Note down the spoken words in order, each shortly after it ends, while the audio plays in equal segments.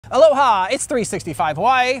Aloha, it's 365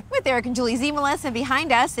 Hawaii. With Eric and Julie Zemelis, and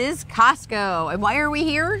behind us is Costco. And why are we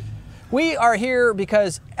here? We are here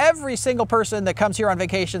because every single person that comes here on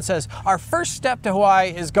vacation says our first step to Hawaii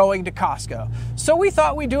is going to Costco. So we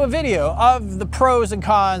thought we'd do a video of the pros and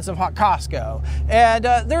cons of Costco. And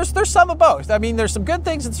there's some of both. I mean, there's some good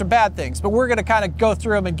things and some bad things, but we're gonna kind of go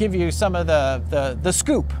through them and give you some of the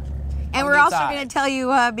scoop. And we're also going to tell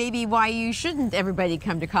you maybe why you shouldn't everybody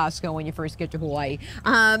come to Costco when you first get to Hawaii.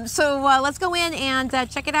 So let's go in and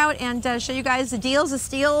check it out and show you guys the deals, the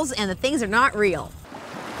steals, and the things that are not real.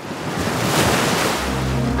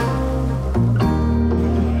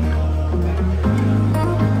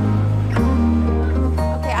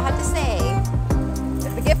 Okay, I have to say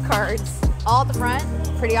that the gift cards all at the front,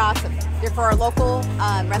 pretty awesome. They're for our local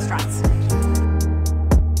restaurants.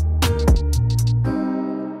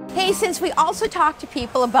 Hey, since we also talk to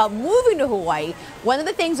people about moving to Hawaii, one of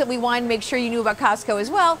the things that we wanted to make sure you knew about Costco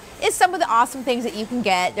as well is some of the awesome things that you can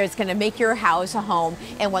get that's going to make your house a home.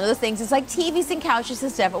 And one of the things is like TVs and couches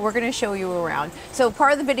and stuff, but we're going to show you around. So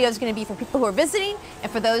part of the video is going to be for people who are visiting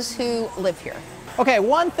and for those who live here. Okay,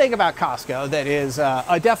 one thing about Costco that is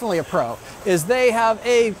definitely a pro is they have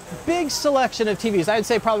a big selection of TVs. I'd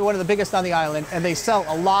say probably one of the biggest on the island, and they sell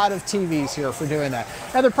a lot of TVs here for doing that.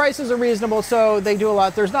 And their prices are reasonable, so they do a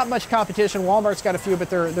lot. There's not much competition. Walmart's got a few, but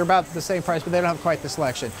they're about the same price, but they don't have quite the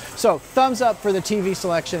selection. So thumbs up for the TV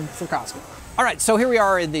selection for Costco. All right, so here we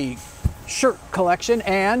are in the shirt collection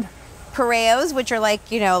and Pareos, which are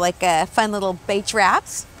like, you know, like fun little beach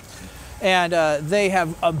wraps. And they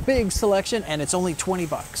have a big selection, and it's only 20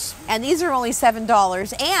 bucks. And these are only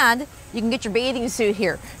 $7, and you can get your bathing suit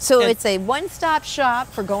here. So it's a one-stop shop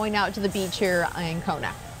for going out to the beach here in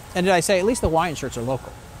Kona. And did I say at least the Hawaiian shirts are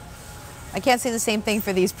local? I can't say the same thing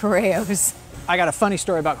for these Pareos. I got a funny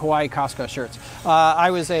story about Hawaii Costco shirts.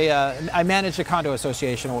 I managed a condo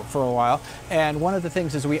association for a while, and one of the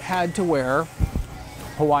things is we had to wear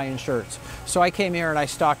Hawaiian shirts. So I came here and I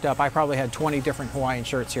stocked up. I probably had 20 different Hawaiian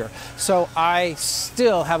shirts here. So I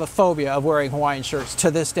still have a phobia of wearing Hawaiian shirts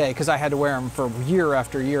to this day because I had to wear them for year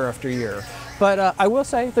after year after year. But I will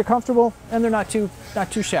say they're comfortable and they're not too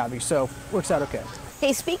shabby, so works out okay.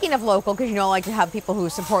 Hey, speaking of local, because you know I like to have people who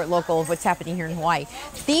support local of what's happening here in Hawaii,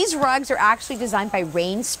 these rugs are actually designed by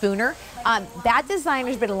Rain Spooner. That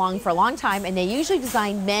designer's been along for a long time, and they usually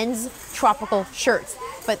design men's tropical shirts.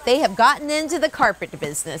 But they have gotten into the carpet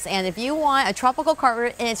business, and if you want a tropical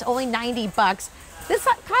carpet and it's only 90 bucks, this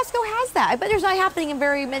Costco has that. I bet there's not happening in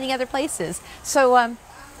very many other places. So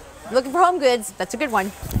looking for home goods, that's a good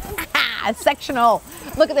one. Sectional.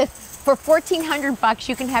 Look at this. For 1,400 bucks,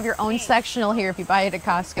 you can have your own sectional here if you buy it at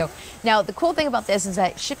Costco. Now, the cool thing about this is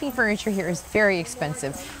that shipping furniture here is very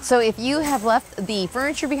expensive. So if you have left the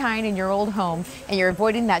furniture behind in your old home and you're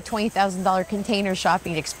avoiding that $20,000 container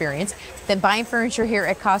shopping experience, then buying furniture here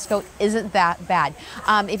at Costco isn't that bad.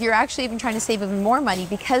 If you're actually even trying to save even more money,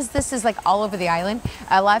 because this is like all over the island,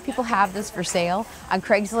 a lot of people have this for sale on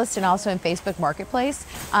Craigslist and also in Facebook Marketplace.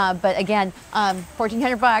 But again,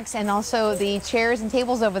 1,400 bucks, and also the chairs and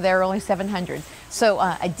tables over there are only 700. So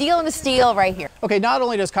a deal and a steal right here. Okay, not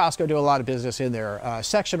only does Costco do a lot of business in their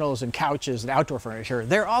sectionals and couches and outdoor furniture,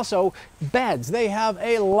 they're also beds. They have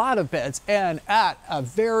a lot of beds and at a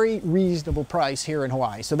very reasonable price here in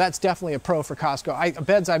Hawaii. So that's definitely a pro for Costco.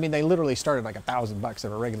 Beds, I mean, they literally started like $1,000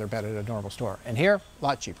 of a regular bed at a normal store. And here, a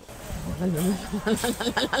lot cheaper.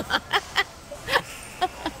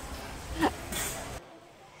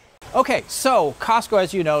 Okay, so Costco,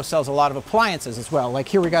 as you know, sells a lot of appliances as well. Like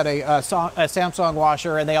here we got a Samsung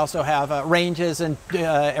washer, and they also have ranges and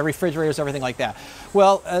refrigerators, everything like that.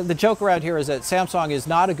 Well, the joke around here is that Samsung is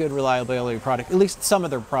not a good reliability product. At least some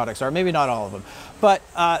of their products are, maybe not all of them. But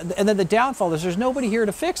and then the downfall is there's nobody here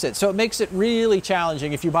to fix it. So it makes it really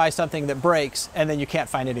challenging if you buy something that breaks and then you can't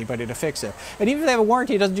find anybody to fix it. And even if they have a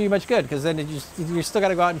warranty, it doesn't do you much good because then you still got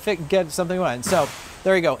to go out and get something on. So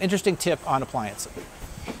there you go. Interesting tip on appliances.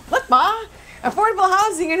 Look, Ma, affordable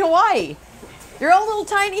housing in Hawaii. Your own little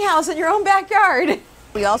tiny house in your own backyard.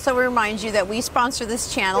 We also remind you that we sponsor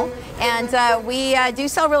this channel, and we do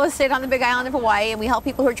sell real estate on the Big Island of Hawaii, and we help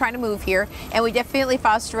people who are trying to move here, and we definitely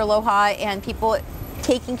foster aloha and people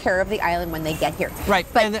taking care of the island when they get here. Right,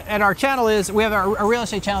 but, and our channel is, we have our real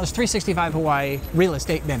estate channel is 365 Hawaii Real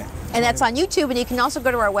Estate Minute. And that's on YouTube, and you can also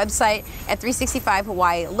go to our website at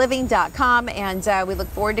 365hawaiiliving.com, and we look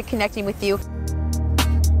forward to connecting with you.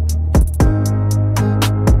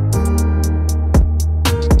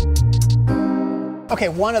 Okay,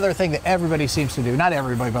 one other thing that everybody seems to do, not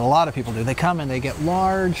everybody, but a lot of people do, they come and they get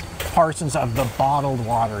large portions of the bottled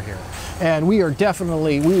water here. And we are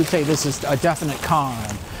definitely, we would say this is a definite con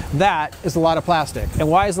That is a lot of plastic. And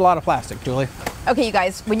why is a lot of plastic, Julie? Okay, you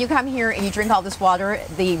guys, when you come here and you drink all this water,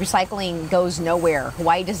 the recycling goes nowhere.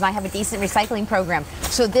 Hawaii does not have a decent recycling program.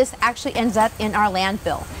 So this actually ends up in our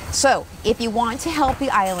landfill. So if you want to help the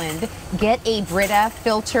island, get a Brita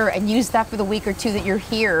filter and use that for the week or two that you're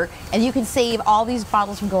here, and you can save all these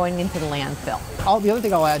bottles from going into the landfill. The other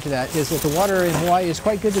thing I'll add to that is that the water in Hawaii is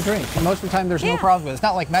quite good to drink. And most of the time there's no problem with it. It's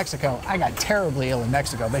not like Mexico. I got terribly ill in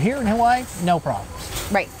Mexico, but here in Hawaii, no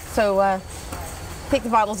problems. Right. So take the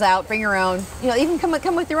bottles out, bring your own. You know, even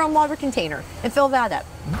come with your own water container and fill that up.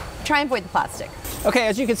 Try and avoid the plastic. Okay,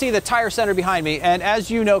 as you can see, the tire center behind me, and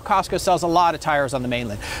as you know, Costco sells a lot of tires on the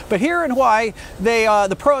mainland. But here in Hawaii,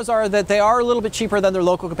 the pros are that they are a little bit cheaper than their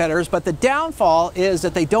local competitors, but the downfall is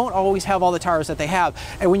that they don't always have all the tires that they have.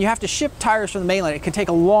 And when you have to ship tires from the mainland, it can take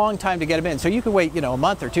a long time to get them in. So you can wait, a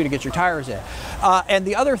month or two to get your tires in. And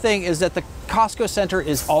the other thing is that the Costco center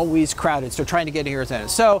is always crowded, so trying to get here is in it.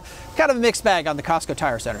 So kind of a mixed bag on the Costco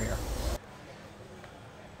tire center here.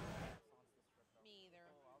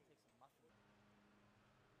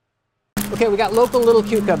 Okay, we got local little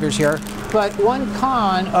cucumbers here, but one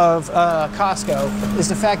con of Costco is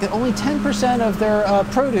the fact that only 10% of their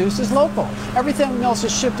produce is local. Everything else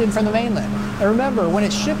is shipped in from the mainland. And remember, when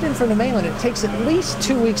it's shipped in from the mainland, it takes at least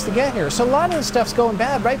 2 weeks to get here. So a lot of the stuff's going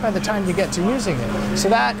bad right by the time you get to using it. So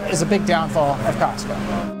that is a big downfall of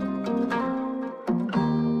Costco.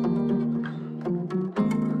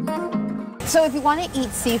 So if you want to eat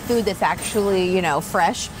seafood that's actually,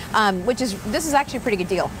 fresh, this is actually a pretty good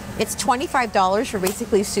deal. It's $25 for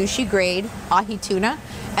basically sushi grade ahi tuna.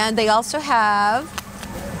 And they also have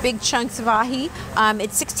big chunks of ahi.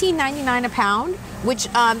 It's $16.99 a pound, which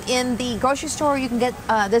in the grocery store you can get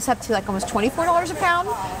this up to like almost $24 a pound.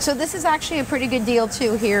 So this is actually a pretty good deal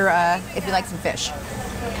too here if you like some fish.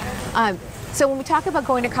 So when we talk about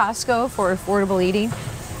going to Costco for affordable eating,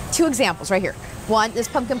 two examples right here. One, this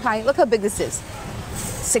pumpkin pie, look how big this is,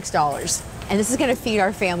 $6. And this is gonna feed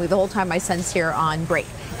our family the whole time my son's here on break.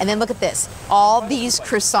 And then look at this, all these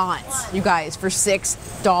croissants, you guys, for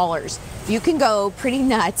 $6. You can go pretty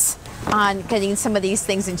nuts on getting some of these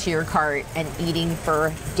things into your cart and eating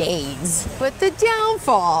for days. But the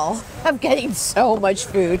downfall of getting so much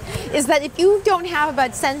food is that if you don't have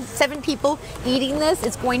about 7 people eating this,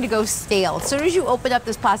 it's going to go stale. As soon as you open up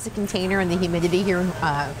this plastic container and the humidity here in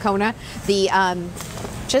Kona,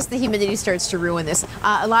 just the humidity starts to ruin this.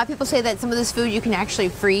 A lot of people say that some of this food you can actually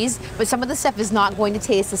freeze, but some of the stuff is not going to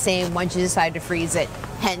taste the same once you decide to freeze it.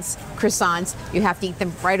 Hence, croissants, you have to eat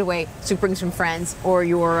them right away, so bring some friends, or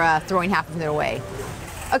you're throwing half of them away.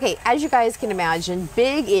 Okay, as you guys can imagine,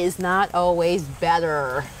 big is not always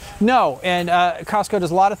better. No, and Costco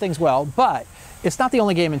does a lot of things well, but it's not the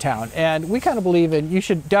only game in town, and we kind of believe in, you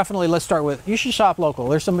should definitely, let's start with, you should shop local.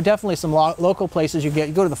 There's definitely some local places you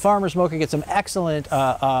go to the farmer's market, get some excellent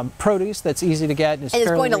produce that's easy to get. And it's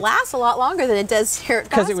going to last a lot longer than it does here at Costco.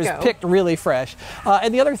 Because it was picked really fresh.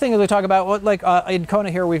 And the other thing that we talk about, in Kona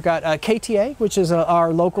here, we've got KTA, which is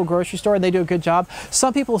our local grocery store, and they do a good job.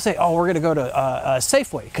 Some people say, oh, we're going to go to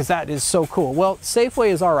Safeway, because that is so cool. Well, Safeway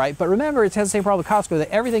is all right, but remember, it has the same problem with Costco, that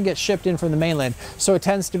everything gets shipped in from the mainland, so it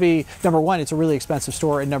tends to be, number one, it's a really expensive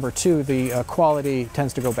store, and number two, the quality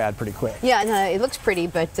tends to go bad pretty quick. Yeah, and it looks pretty,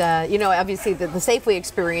 but obviously the Safeway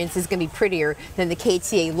experience is going to be prettier than the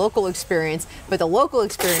KTA local experience. But the local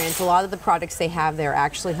experience, a lot of the products they have there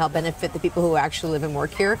actually help benefit the people who actually live and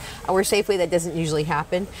work here. Where Safeway, that doesn't usually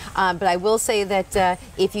happen. But I will say that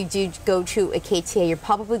if you do go to a KTA, you're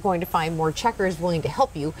probably going to find more checkers willing to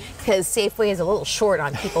help you, because Safeway is a little short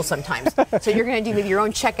on people sometimes. So you're going to do maybe your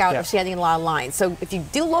own checkout or standing in a lot of lines. So if you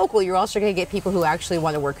do local, you're also going to get people who actually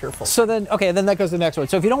want to work here full time. So then, okay, then that goes to the next one.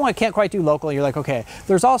 So if you can't quite do local, you're like, okay,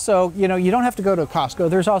 there's also, you don't have to go to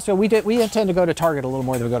Costco. There's also, we tend to go to Target a little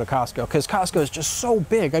more than we go to Costco, because Costco is just so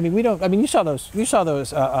big. I mean, you saw those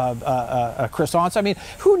croissants. I mean,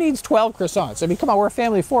 who needs 12 croissants? I mean, come on, we're a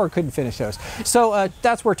family of 4, couldn't finish those. So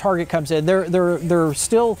that's where Target comes in. They're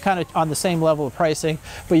still kind of on the same level of pricing,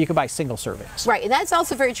 but you can buy single servings. Right, and that's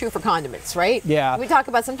also very true for condiments, right? Yeah. We talk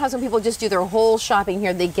about sometimes when people just do their whole shopping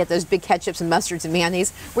here, they get those big ketchups and mustards and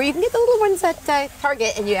mayonnaise, where you can get the little ones at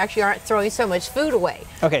Target, and you actually aren't throwing so much food away.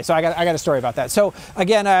 Okay, so I got a story about that. So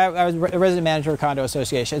again, I was a resident manager of a condo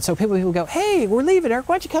association. So people go, hey, we're leaving, Eric.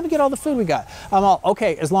 Why don't you come and get all the food we got? I'm all,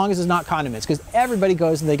 okay, as long as it's not condiments, because everybody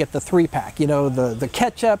goes and they get the 3-pack. The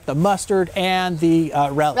ketchup, the mustard, and the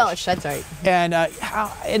relish. Relish, that's right. And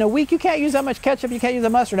in a week, you can't use that much ketchup. You can't use the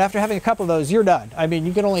mustard. After having a couple of those, you're done. I mean,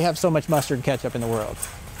 you can only have so much mustard and ketchup in the world.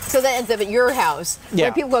 So that ends up at your house. Yeah.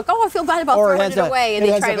 Where people go, oh, I feel bad about throwing it away, and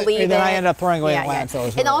they try to leave it. And then I end up throwing away in landfill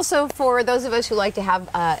as well. And also for those of us who like to have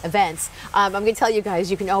events, I'm going to tell you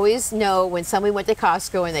guys, you can always know when somebody went to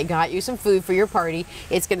Costco and they got you some food for your party.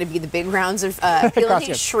 It's going to be the big rounds of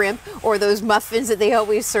filet shrimp or those muffins that they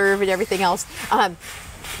always serve and everything else.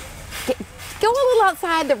 Go a little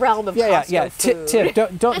outside the realm of Costco food. Tip,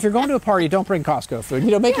 don't, if you're going to a party, don't bring Costco food.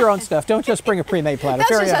 You know, make your own stuff. Don't just bring a pre-made platter.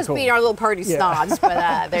 That's just us being our little party snobs,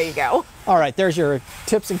 but there you go. All right, there's your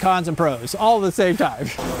tips and cons and pros, all at the same time.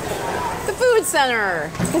 The food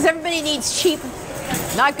center, because everybody needs cheap,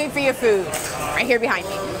 not good for your food, right here behind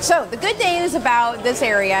me. So the good news about this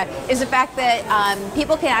area is the fact that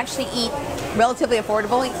people can actually eat relatively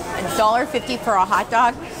affordably, $1.50 for a hot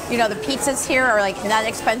dog. You know, the pizzas here are like not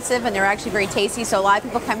expensive and they're actually very tasty, so a lot of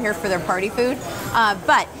people come here for their party food.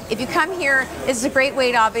 But if you come here, it's a great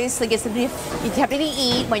way to obviously get something to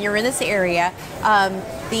eat when you're in this area.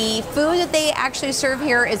 The food that they actually serve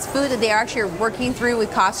here is food that they actually are working through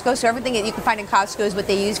with Costco, so everything that you can find in Costco is what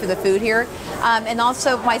they use for the food here. And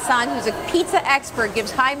also my son, who's a pizza expert,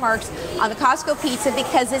 gives high marks on the Costco pizza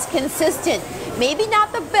because it's consistent. Maybe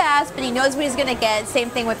not the best, but he knows what he's going to get. Same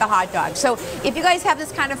thing with the hot dog. So if you guys have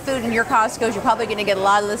this kind of food in your Costco's, you're probably going to get a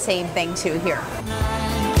lot of the same thing too here.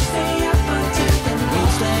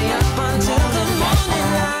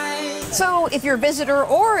 So if you're a visitor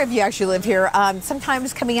or if you actually live here,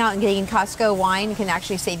 sometimes coming out and getting Costco wine can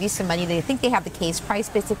actually save you some money. They think they have the case price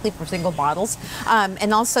basically for single bottles.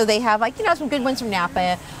 And also they have, like, you know, some good ones from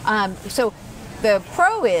Napa. So the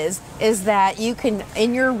pro is that you can,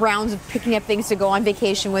 in your rounds of picking up things to go on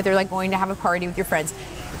vacation with or like going to have a party with your friends,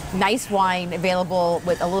 nice wine available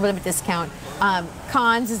with a little bit of a discount.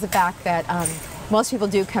 Cons is the fact that most people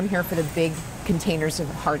do come here for the big containers of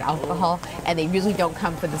hard alcohol, and they usually don't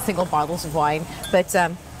come for the single bottles of wine, but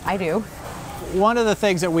I do. One of the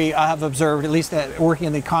things that we have observed, at least working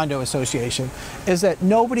in the condo association, is that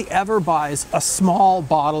nobody ever buys a small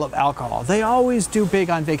bottle of alcohol. They always do big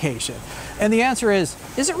on vacation. And the answer is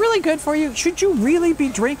it really good for you? Should you really be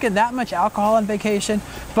drinking that much alcohol on vacation?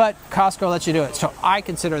 But Costco lets you do it, so I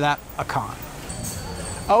consider that a con.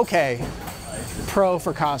 Okay. Pro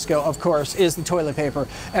for Costco, of course, is the toilet paper.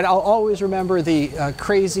 And I'll always remember the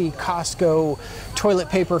crazy Costco toilet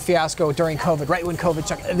paper fiasco during COVID, right when COVID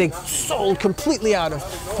struck. They sold completely out of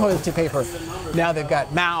toilet paper. Now they've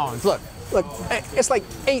got mounds. Look, it's like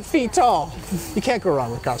 8 feet tall. You can't go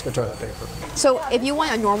wrong with Costco toilet paper. So if you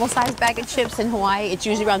want a normal size bag of chips in Hawaii, it's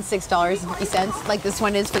usually around $6.50, like this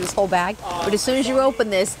one is for this whole bag. But as soon as you open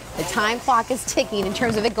this, the time clock is ticking in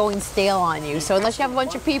terms of it going stale on you. So unless you have a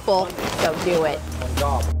bunch of people, don't do it.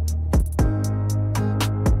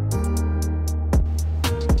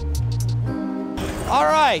 All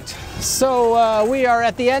right, so we are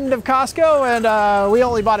at the end of Costco, and we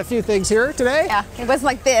only bought a few things here today. Yeah, it wasn't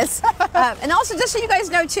like this. And also, just so you guys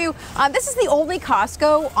know too, this is the only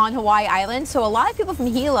Costco on Hawaii Island, so a lot of people from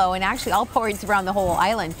Hilo and actually all points around the whole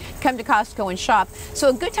island come to Costco and shop. So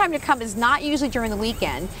a good time to come is not usually during the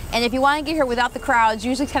weekend, and if you want to get here without the crowds,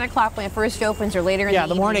 usually 10 o'clock when it first opens or later in the evening. Yeah,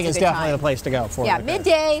 the morning is definitely the place to go for it. Yeah,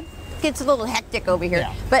 midday. Gets a little hectic over here.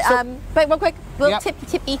 Yeah. But real quick, little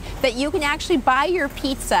tippy, that you can actually buy your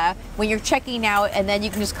pizza when you're checking out, and then you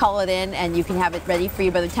can just call it in and you can have it ready for you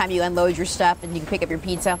by the time you unload your stuff, and you can pick up your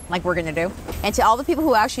pizza like we're gonna do. And to all the people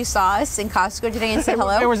who actually saw us in Costco today and said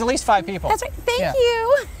hello. There was at least 5 people. That's right, thank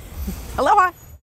you. Aloha.